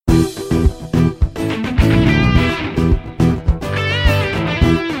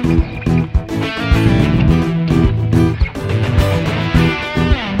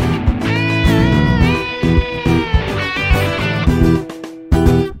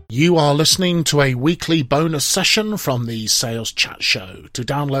You are listening to a weekly bonus session from the Sales Chat Show. To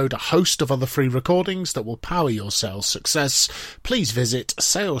download a host of other free recordings that will power your sales success, please visit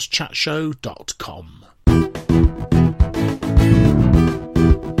saleschatshow.com.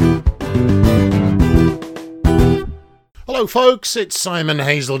 Hello folks, it's Simon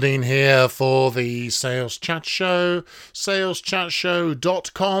Hazeldine here for the Sales Chat Show,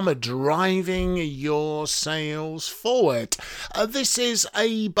 saleschatshow.com, driving your sales forward. This is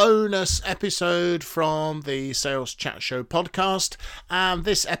a bonus episode from the Sales Chat Show podcast, and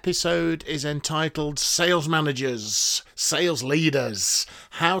this episode is entitled Sales Managers, Sales Leaders,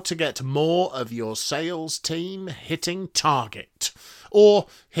 How to Get More of Your Sales Team Hitting Target. Or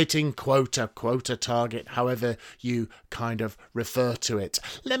hitting quota target, however you kind of refer to it.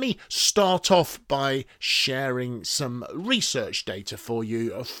 Let me start off by sharing some research data for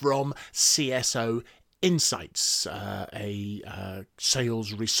you from CSO Insights, a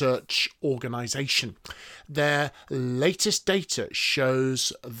sales research organization. Their latest data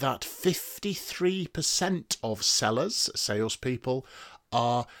shows that 53% of sellers, salespeople,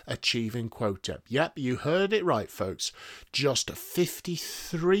 are achieving quota. Yep, you heard it right, folks. Just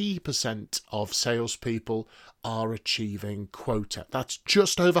 53% of salespeople are achieving quota. That's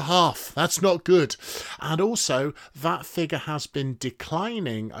just over half. That's not good. And also, that figure has been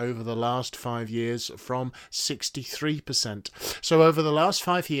declining over the last 5 years from 63%. So over the last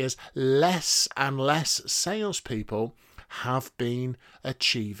 5 years, less and less salespeople have been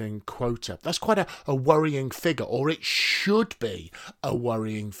achieving quota. That's quite a worrying figure, or it should be a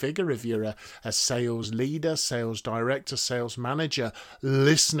worrying figure if you're a sales leader, sales director, sales manager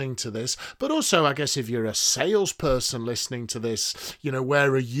listening to this. But also, I guess, if you're a salesperson listening to this,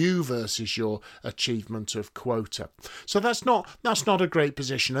 where are you versus your achievement of quota? So that's not a great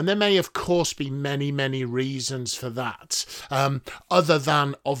position. And there may, of course, be many, many reasons for that, other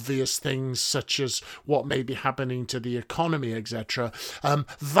than obvious things such as what may be happening to the economy, etc.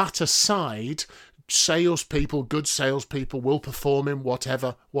 That aside, good salespeople will perform in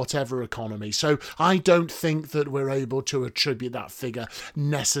whatever economy. So I don't think that we're able to attribute that figure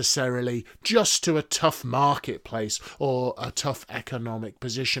necessarily just to a tough marketplace or a tough economic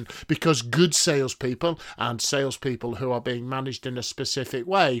position, because good salespeople and salespeople who are being managed in a specific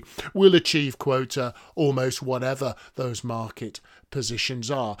way will achieve quota almost whatever those market positions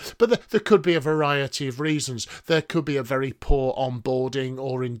are. But there could be a variety of reasons. There could be a very poor onboarding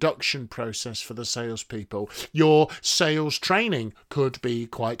or induction process for the salespeople. Your sales training could be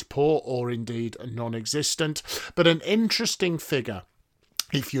quite poor or indeed non-existent. But an interesting figure,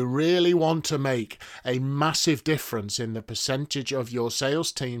 if you really want to make a massive difference in the percentage of your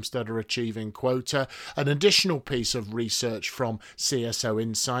sales teams that are achieving quota, an additional piece of research from CSO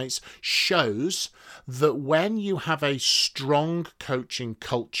Insights shows that when you have a strong coaching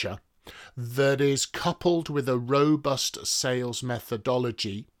culture that is coupled with a robust sales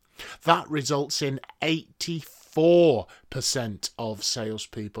methodology, that results in 84% of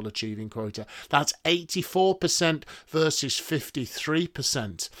salespeople achieving quota. That's 84% versus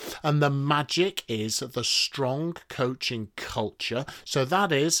 53%. And the magic is the strong coaching culture. So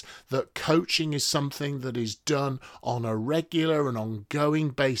that is that coaching is something that is done on a regular and ongoing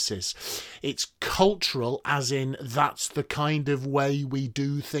basis. It's cultural, as in that's the kind of way we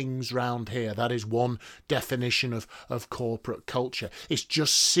do things round here. That is one definition of corporate culture. It's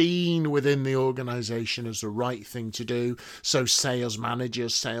just seen within the organization as the right thing to do. So sales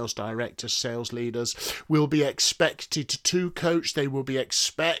managers, sales directors, sales leaders will be expected to coach. They will be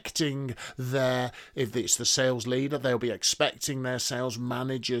expecting if it's the sales leader, they'll be expecting their sales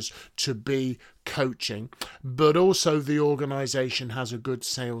managers to be coaching. But also the organization has a good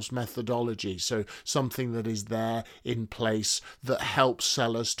sales methodology, so something that is there in place that helps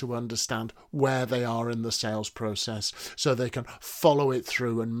sellers to understand where they are in the sales process so they can follow it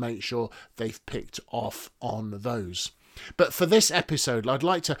through and make sure they've picked off on those. But for this episode, I'd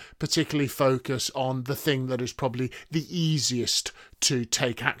like to particularly focus on the thing that is probably the easiest to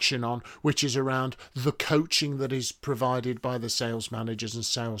take action on, which is around the coaching that is provided by the sales managers and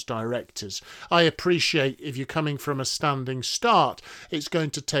sales directors. I appreciate if you're coming from a standing start, it's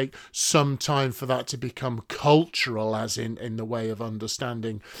going to take some time for that to become cultural, as in the way of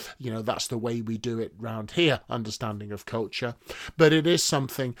understanding, that's the way we do it round here, understanding of culture. But it is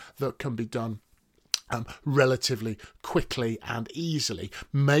something that can be done relatively quickly and easily,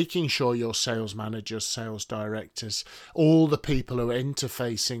 making sure your sales managers, sales directors, all the people who are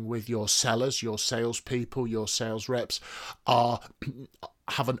interfacing with your sellers, your salespeople, your sales reps are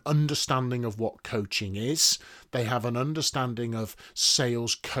have an understanding of what coaching is. They have an understanding of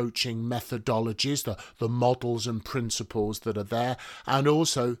sales coaching methodologies, the models and principles that are there, and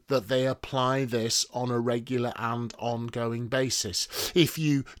also that they apply this on a regular and ongoing basis. If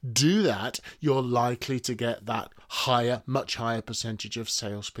you do that, you're likely to get that much higher percentage of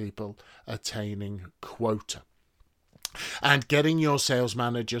salespeople attaining quota. And getting your sales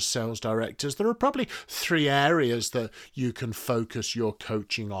managers, sales directors, there are probably 3 areas that you can focus your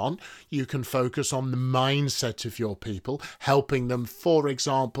coaching on. You can focus on the mindset of your people, helping them, for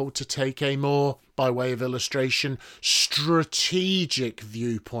example, to take a more, by way of illustration, strategic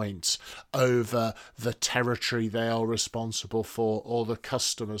viewpoint over the territory they are responsible for or the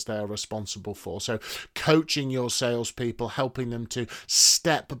customers they are responsible for. So coaching your salespeople, helping them to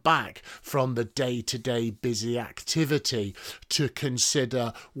step back from the day-to-day busy activity to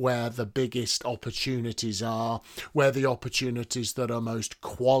consider where the biggest opportunities are, where the opportunities that are most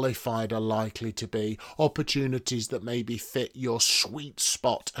qualified are likely to be, opportunities that maybe fit your sweet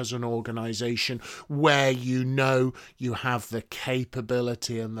spot as an organization, where you know you have the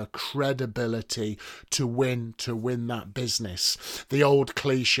capability and the credibility to win that business. The old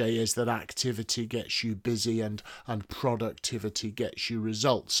cliche is that activity gets you busy and productivity gets you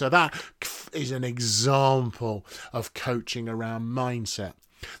results. So that is an example of coaching around mindset.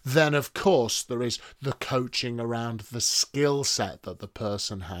 Then, of course, there is the coaching around the skill set that the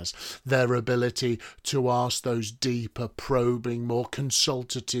person has, their ability to ask those deeper, probing, more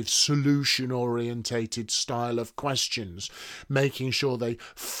consultative, solution-orientated style of questions, making sure they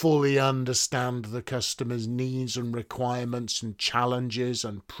fully understand the customer's needs and requirements and challenges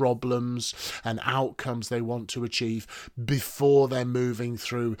and problems and outcomes they want to achieve before they're moving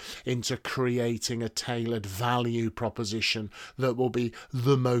through into creating a tailored value proposition that will be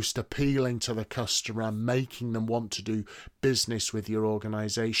the most appealing to the customer and making them want to do business with your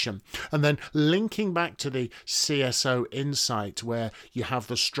organization. And then linking back to the CSO insight, where you have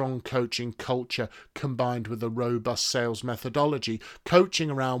the strong coaching culture combined with a robust sales methodology, coaching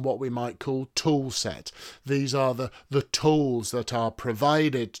around what we might call tool set. These are the tools that are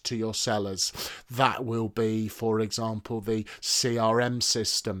provided to your sellers. That will be, for example, the CRM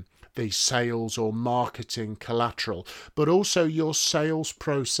system, the sales or marketing collateral, but also your sales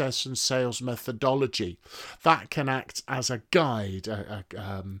process and sales methodology. That can act as a guide,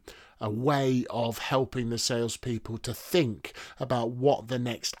 a way of helping the salespeople to think about what the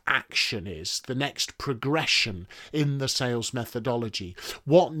next action is, the next progression in the sales methodology.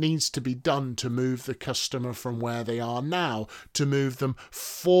 What needs to be done to move the customer from where they are now, to move them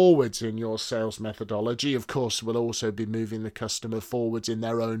forwards in your sales methodology. Of course, we'll also be moving the customer forwards in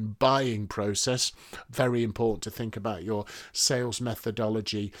their own buying process. Very important to think about your sales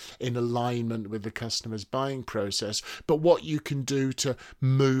methodology in alignment with the customer's buying process, but what you can do to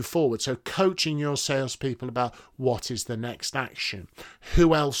move forward. So coaching your salespeople about what is the next action.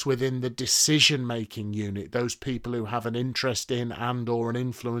 Who else within the decision-making unit, those people who have an interest in and or an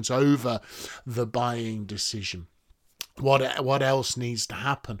influence over the buying decision. What else needs to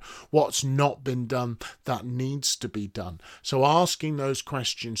happen? What's not been done that needs to be done? So asking those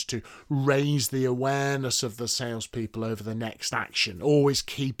questions to raise the awareness of the salespeople over the next action. Always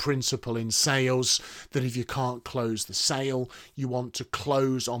key principle in sales that if you can't close the sale, you want to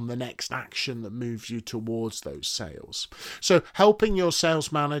close on the next action that moves you towards those sales. So helping your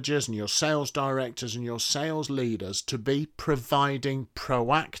sales managers and your sales directors and your sales leaders to be providing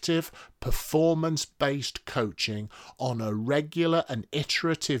proactive, performance-based coaching on a regular and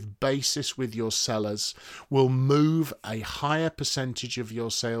iterative basis with your sellers will move a higher percentage of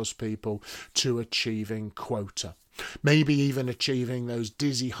your salespeople to achieving quota. Maybe even achieving those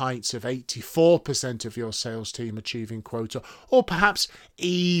dizzy heights of 84% of your sales team achieving quota, or perhaps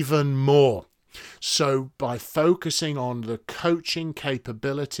even more. So by focusing on the coaching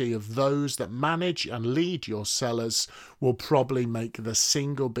capability of those that manage and lead your sellers will probably make the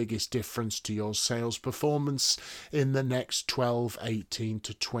single biggest difference to your sales performance in the next 12, 18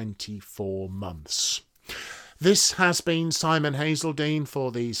 to 24 months. This has been Simon Hazeldine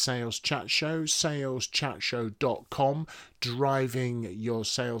for the Sales Chat Show, saleschatshow.com, driving your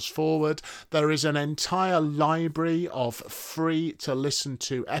sales forward. There is an entire library of free to listen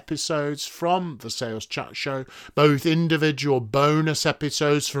to episodes from the Sales Chat Show, both individual bonus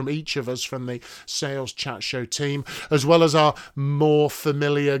episodes from each of us from the Sales Chat Show team, as well as our more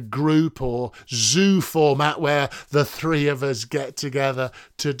familiar group or zoo format where the 3 of us get together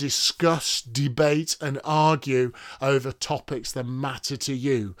to discuss, debate and argue over topics that matter to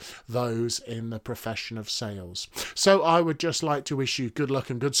you, those in the profession of sales. So I would just like to wish you good luck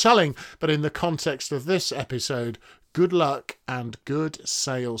and good selling, but in the context of this episode, Good luck and good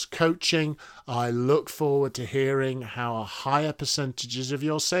sales coaching. I look forward to hearing how a higher percentages of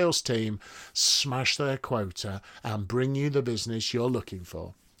your sales team smash their quota and bring you the business you're looking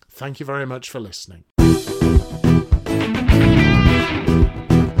for. Thank you very much for listening.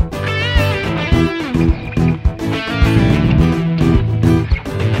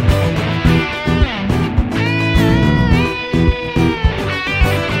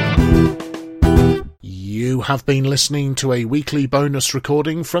 You have been listening to a weekly bonus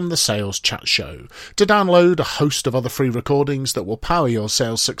recording from the Sales Chat Show. To download a host of other free recordings that will power your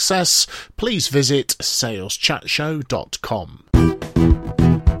sales success, please visit saleschatshow.com.